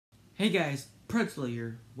Hey guys, Pretzel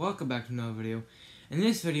here. Welcome back to another video. In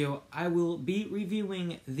this video, I will be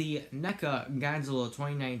reviewing the Neca Godzilla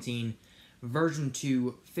 2019 version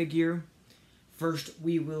 2 figure. First,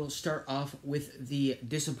 we will start off with the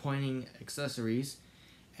disappointing accessories,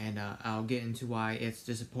 and I'll get into why it's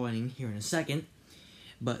disappointing here in a second.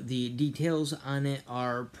 But the details on it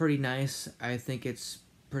are pretty nice. I think it's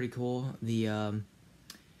pretty cool.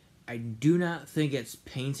 I do not think it's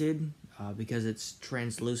painted because it's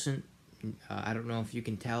translucent. I don't know if you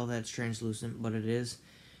can tell that it's translucent, but it is.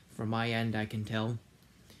 From my end, I can tell.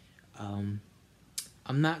 I'm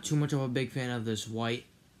not too much of a big fan of this white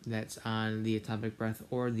that's on the Atomic Breath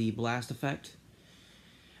or the Blast Effect.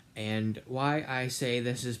 And why I say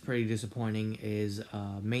this is pretty disappointing is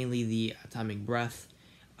mainly the Atomic Breath.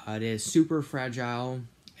 It is super fragile.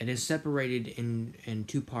 It is separated in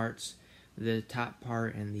two parts, the top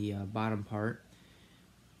part and the bottom part,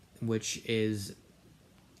 which is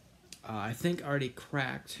I think already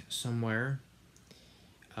cracked somewhere.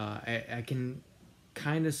 I can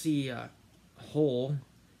kind of see a hole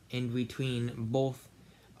in between both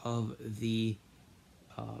of the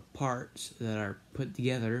parts that are put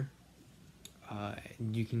together.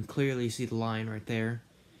 You can clearly see the line right there.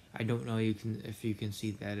 I don't know if you can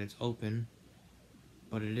see that it's open,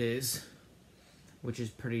 but it is, which is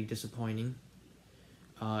pretty disappointing.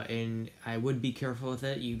 And I would be careful with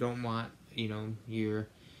it. You don't want, you're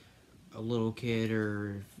a little kid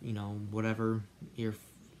or, whatever, your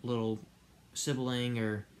little sibling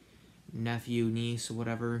or nephew, niece, or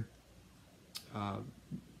whatever,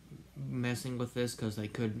 messing with this, because they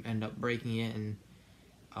could end up breaking it and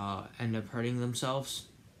end up hurting themselves.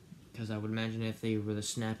 Because I would imagine if they were to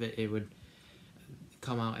snap it, it would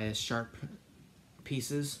come out as sharp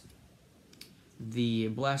pieces. The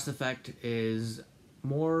Blast Effect is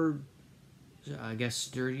more, I guess,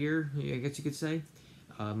 sturdier, I guess you could say.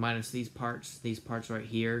 Minus these parts. These parts right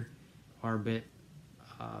here are a bit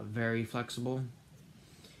very flexible.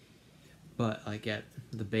 But like at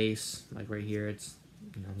the base, like right here, it's,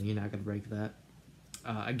 you're not going to break that.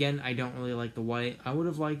 Again, I don't really like the white. I would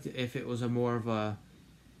have liked if it was a more of a,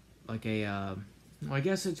 like a, well, I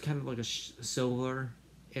guess it's kind of like a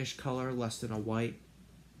silver-ish color, less than a white.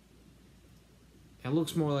 It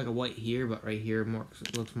looks more like a white here, but right here it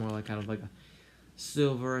looks more like kind of like a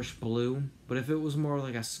silverish blue. But if it was more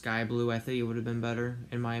like a sky blue, I think it would have been better,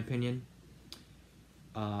 in my opinion.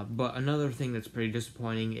 But another thing that's pretty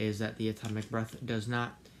disappointing is that the Atomic Breath does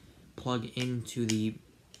not plug into the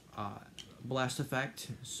Blast Effect,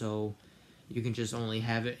 so you can just only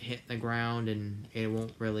have it hit the ground and it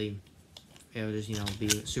won't really, it'll just, be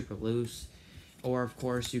super loose. Or, of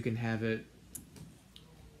course, you can have it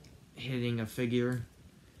hitting a figure,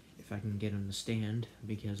 if I can get him to stand,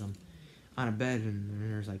 because I'm on a bed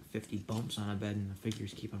and there's like 50 bumps on a bed and the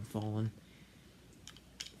figures keep on falling.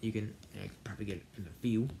 You can, I can probably get it in the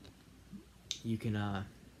view. You can,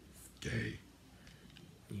 get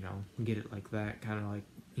it like that, kind of like,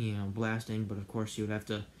 blasting, but of course you would have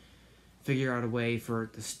to figure out a way for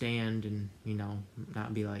it to stand and,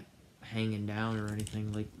 not be like hanging down or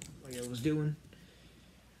anything like it was doing.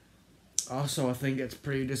 Also, I think it's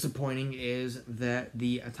pretty disappointing is that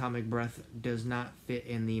the Atomic Breath does not fit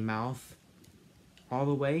in the mouth all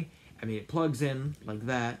the way. I mean, it plugs in like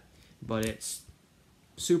that, but it's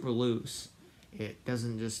super loose. It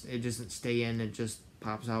doesn't stay in, it just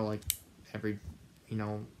pops out like every,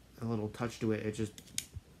 a little touch to it, it just,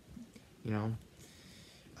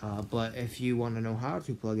 but if you want to know how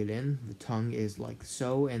to plug it in, the tongue is like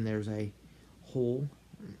so, and there's a hole.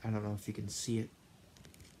 I don't know if you can see it.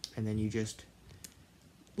 And then you just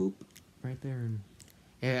boop right there. And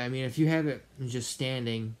yeah, I mean, if you have it just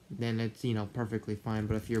standing, then it's, perfectly fine.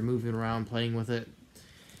 But if you're moving around, playing with it,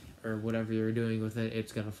 or whatever you're doing with it,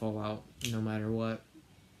 it's gonna fall out no matter what.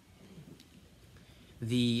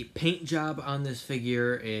 The paint job on this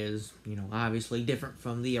figure is, obviously different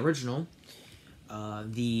from the original.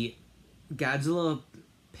 The Godzilla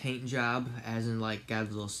paint job, as in like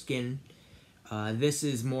Godzilla skin, this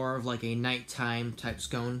is more of like a nighttime type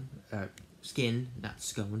skin, not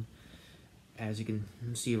scone, as you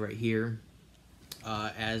can see right here,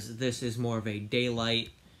 as this is more of a daylight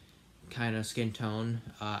kind of skin tone.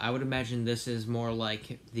 I would imagine this is more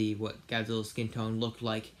like what Godzilla's skin tone looked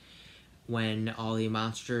like when all the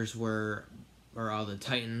monsters were, or all the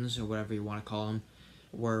titans, or whatever you want to call them,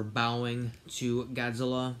 were bowing to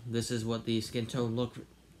Godzilla. This is what the skin tone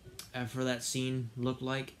for that scene looked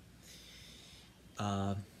like.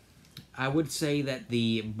 I would say that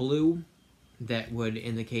the blue that would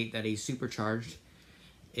indicate that he's supercharged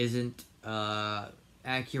isn't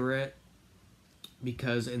accurate,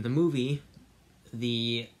 because in the movie,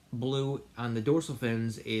 the blue on the dorsal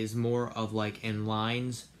fins is more of like in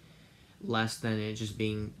lines, less than it just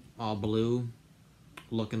being all blue,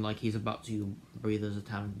 looking like he's about to breathe his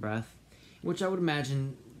atomic breath, which I would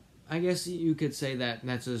imagine, I guess you could say that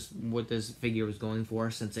that's just what this figure was going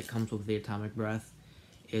for, since it comes with the atomic breath.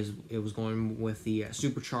 It was going with the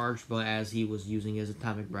supercharged, but as he was using his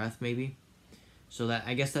atomic breath, maybe. So that,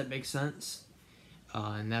 I guess that makes sense.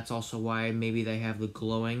 And that's also why maybe they have the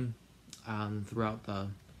glowing throughout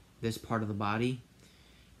this part of the body.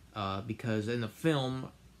 Because in the film,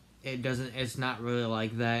 it's not really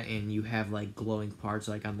like that, and you have like glowing parts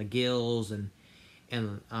like on the gills and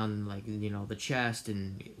on, like, you know, the chest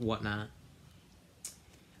and whatnot.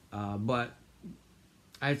 But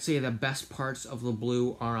I'd say the best parts of the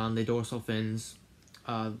blue are on the dorsal fins.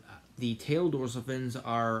 The tail dorsal fins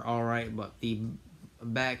are alright, but the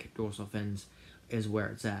back dorsal fins is where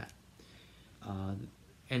it's at.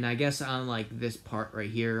 And I guess on like this part right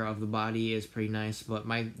here of the body is pretty nice, but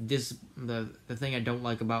the thing I don't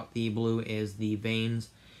like about the blue is the veins.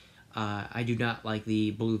 I do not like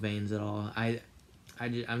the blue veins at all.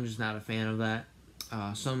 I'm just not a fan of that.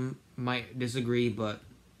 Some might disagree, but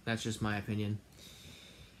that's just my opinion.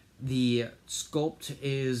 The sculpt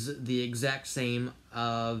is the exact same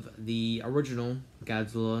of the original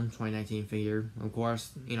Godzilla 2019 figure. Of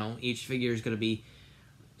course, you know, each figure is going to be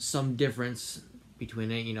some difference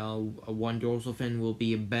between it. You know, one dorsal fin will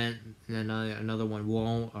be bent, and then another one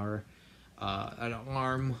won't, or an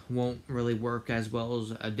arm won't really work as well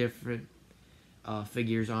as a different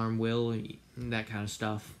figure's arm will, that kind of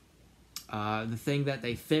stuff. The thing that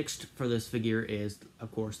they fixed for this figure is,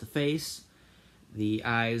 of course, the face. The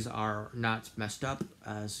eyes are not messed up,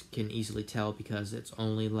 as can easily tell, because it's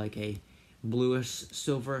only like a bluish,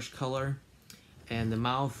 silverish color. And the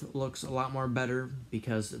mouth looks a lot more better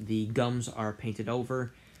because the gums are painted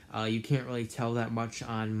over. You can't really tell that much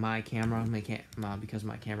on my camera, because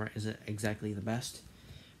my camera isn't exactly the best.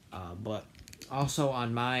 But also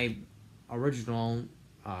on my original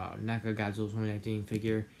Neca Godzilla 2019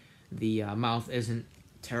 figure, the mouth isn't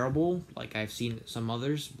terrible like I've seen some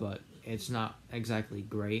others, but it's not exactly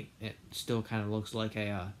great. It still kind of looks like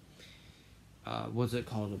a, what's it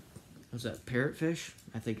called? What's that, parrotfish?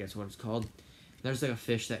 I think that's what it's called. There's like a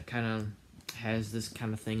fish that kind of has this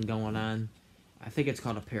kind of thing going on. I think it's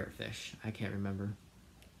called a parrotfish. I can't remember.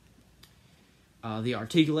 The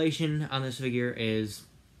articulation on this figure is,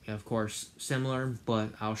 of course, similar, but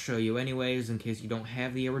I'll show you anyways in case you don't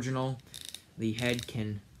have the original. The head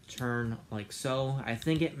can turn like so. I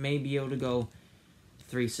think it may be able to go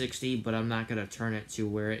 360, but I'm not going to turn it to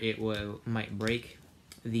where it might break.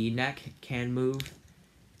 The neck can move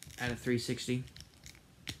at a 360,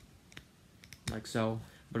 like so.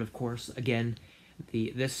 But of course, again,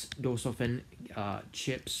 this dorsal fin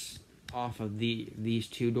chips off of these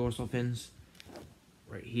two dorsal fins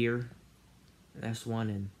right here. This one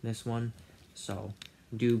and this one. So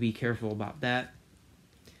do be careful about that.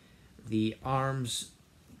 The arms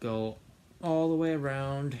go all the way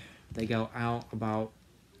around. They go out about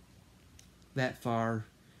that far,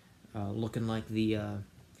 looking like the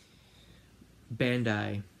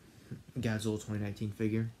Bandai Godzilla 2019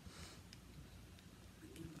 figure.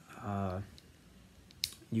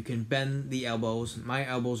 You can bend the elbows. My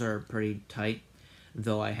elbows are pretty tight,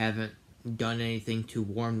 though I haven't done anything to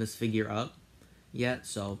warm this figure up yet,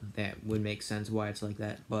 so that would make sense why it's like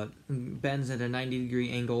that. But bends at a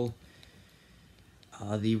 90-degree angle.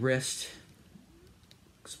 The wrist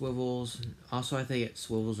swivels. Also, I think it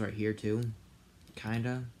swivels right here too.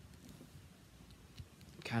 Kinda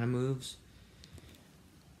moves.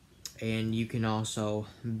 And you can also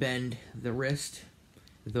bend the wrist,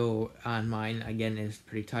 though on mine, again, is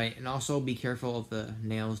pretty tight. And also be careful of the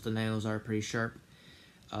nails. The nails are pretty sharp.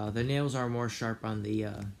 The nails are more sharp on the,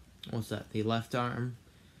 what's that, the left arm.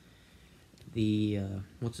 The,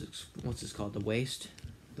 what's this called, the waist.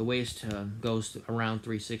 The waist goes around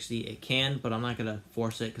 360. It can, but I'm not going to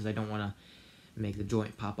force it because I don't want to make the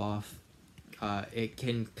joint pop off. It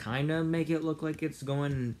can kind of make it look like it's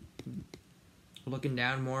looking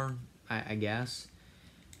down more, I guess.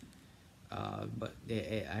 But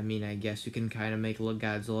I mean, I guess you can kind of make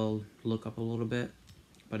Godzilla look up a little bit,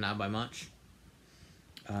 but not by much.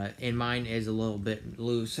 And mine is a little bit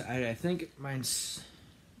loose. I think mine's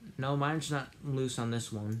not loose on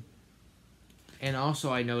this one. And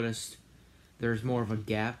also I noticed there's more of a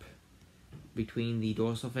gap between the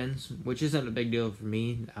dorsal fins, which isn't a big deal for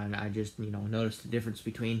me. And I just, noticed the difference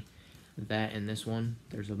between that and this one.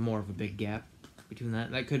 There's more of a big gap between that.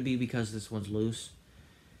 That could be because this one's loose.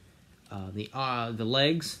 The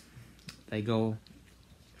legs, they go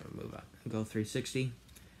 360,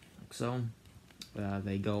 like so.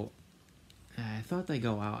 They go... I thought they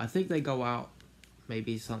go out. I think they go out.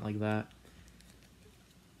 Maybe something like that.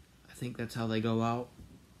 I think that's how they go out.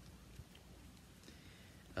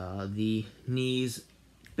 The knees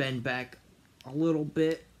bend back a little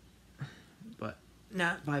bit, but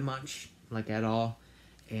not by much, like at all.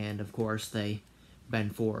 And of course they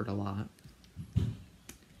bend forward a lot. And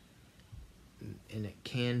it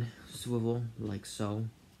can swivel like so.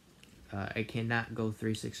 It cannot go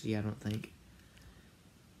 360, I don't think.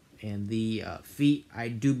 And the feet, I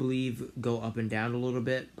do believe, go up and down a little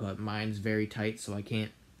bit, but mine's very tight, so I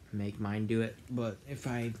can't make mine do it. But if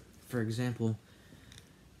I, for example,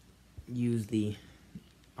 use the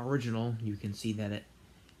original, you can see that it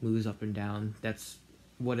moves up and down. That's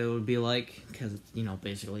what it would be like, because it's, you know,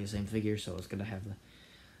 basically the same figure, so it's going to have the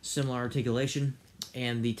similar articulation.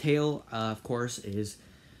 And the tail, of course,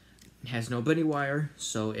 has no bending wire,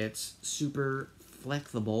 so it's super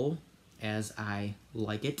flexible, as I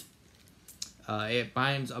like it. It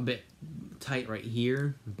binds a bit tight right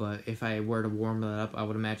here, but if I were to warm that up, I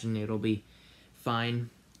would imagine it'll be fine.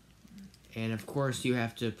 And of course, you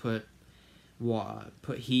have to put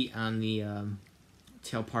heat on the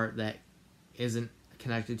tail part that isn't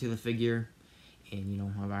connected to the figure. And you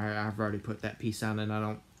know, I've already put that piece on, and I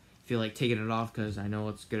don't feel like taking it off because I know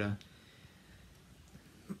it's gonna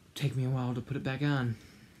take me a while to put it back on.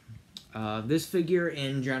 This figure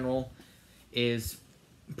in general is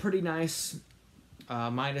pretty nice,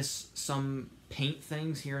 minus some paint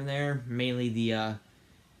things here and there, mainly the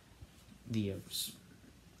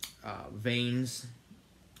veins.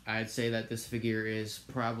 I'd say that this figure is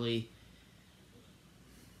probably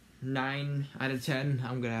 9 out of 10.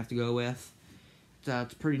 I'm gonna have to go with.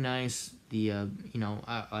 It's pretty nice. The you know,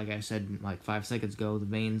 like I said like 5 seconds ago, the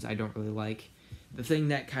veins I don't really like. The thing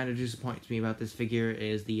that kind of disappoints me about this figure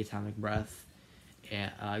is the atomic breath.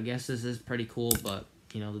 And I guess this is pretty cool, but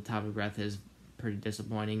you know, the atomic breath is pretty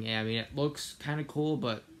disappointing. I mean, it looks kind of cool,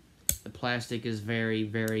 but the plastic is very,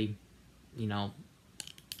 very, you know,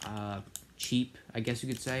 cheap, I guess you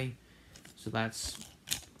could say. So that's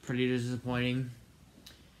pretty disappointing.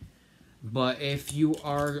 But if you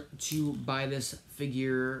are to buy this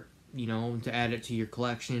figure, you know, to add it to your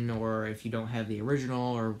collection, or if you don't have the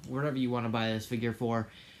original, or whatever you want to buy this figure for,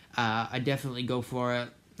 I definitely go for it.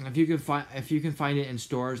 If you can find it in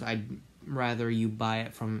stores, I'd rather you buy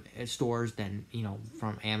it from stores than, you know,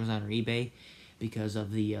 from Amazon or eBay, because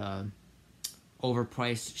of the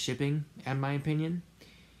overpriced shipping, in my opinion.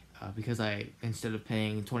 Because instead of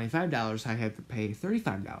paying $25, I have to pay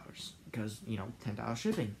 $35 because, you know, $10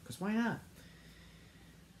 shipping. Because why not?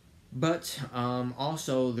 But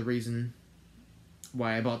also the reason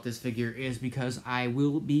why I bought this figure is because I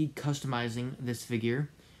will be customizing this figure.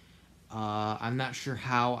 I'm not sure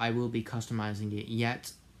how I will be customizing it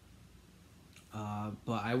yet.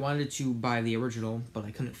 But I wanted to buy the original, but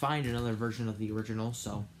I couldn't find another version of the original,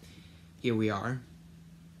 so here we are.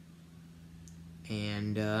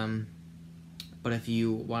 And, but if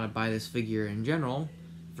you want to buy this figure in general,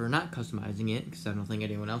 for not customizing it, because I don't think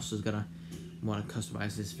anyone else is going to want to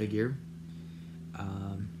customize this figure,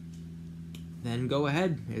 then go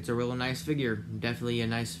ahead. It's a real nice figure. Definitely a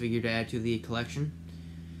nice figure to add to the collection.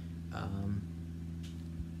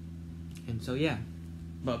 And so, yeah.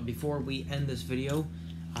 But before we end this video,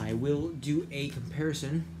 I will do a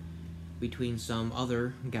comparison between some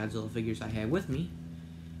other Godzilla figures I have with me.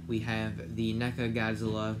 We have the Neca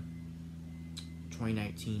Godzilla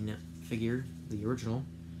 2019 figure, the original.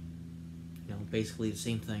 You know, basically the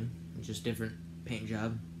same thing, just different paint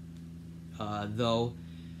job. Though,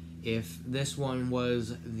 if this one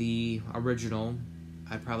was the original,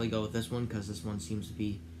 I'd probably go with this one because this one seems to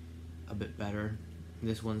be a bit better.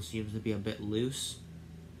 This one seems to be a bit loose.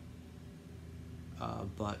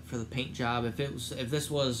 But for the paint job, if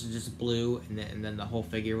this was just blue and then the whole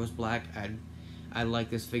figure was black, I'd like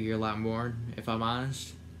this figure a lot more, if I'm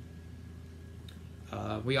honest.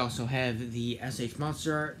 We also have the SH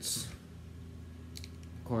Monster Arts.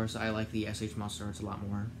 Of course, I like the SH Monster Arts a lot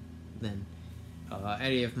more than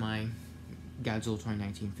any of my Godzilla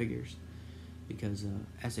 2019 figures, because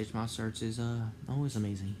SH Monster Arts is always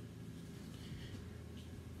amazing.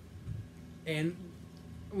 And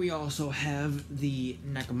we also have the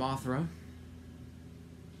Neca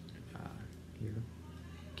here.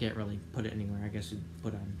 Can't really put it anywhere. I guess you'd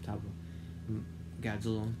put it on top of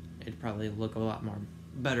Godzilla. It'd probably look a lot more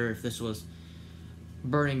better if this was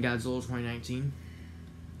Burning Godzilla 2019,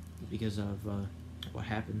 because of what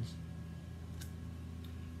happens.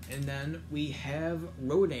 And then we have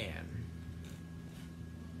Rodan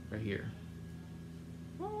right here.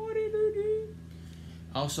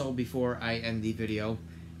 Also, before I end the video,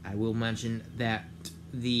 I will mention that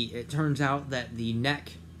it turns out that the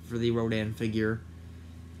neck for the Rodan figure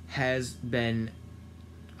has been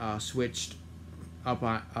switched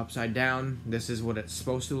upside down. This is what it's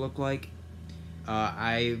supposed to look like.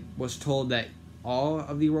 I was told that all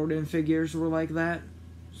of the Rodan figures were like that.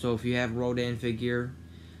 So if you have a Rodan figure,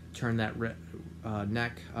 turn that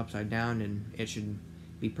neck upside down and it should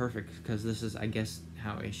be perfect, because this is, I guess,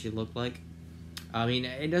 how it should look like. I mean,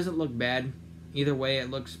 it doesn't look bad. Either way, it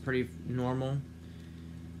looks pretty normal.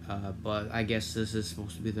 But I guess this is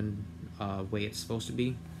supposed to be the way it's supposed to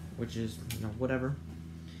be, which is, you know, whatever.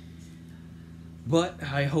 But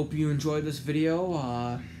I hope you enjoyed this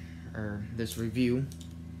video, or this review.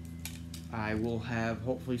 I will have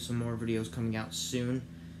hopefully some more videos coming out soon.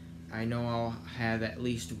 I know I'll have at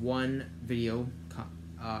least one video,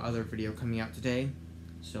 other video coming out today.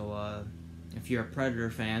 So if you're a Predator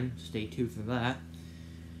fan, stay tuned for that.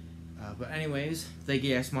 But anyways, thank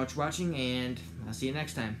you guys so much for watching, and I'll see you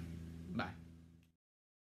next time. Bye.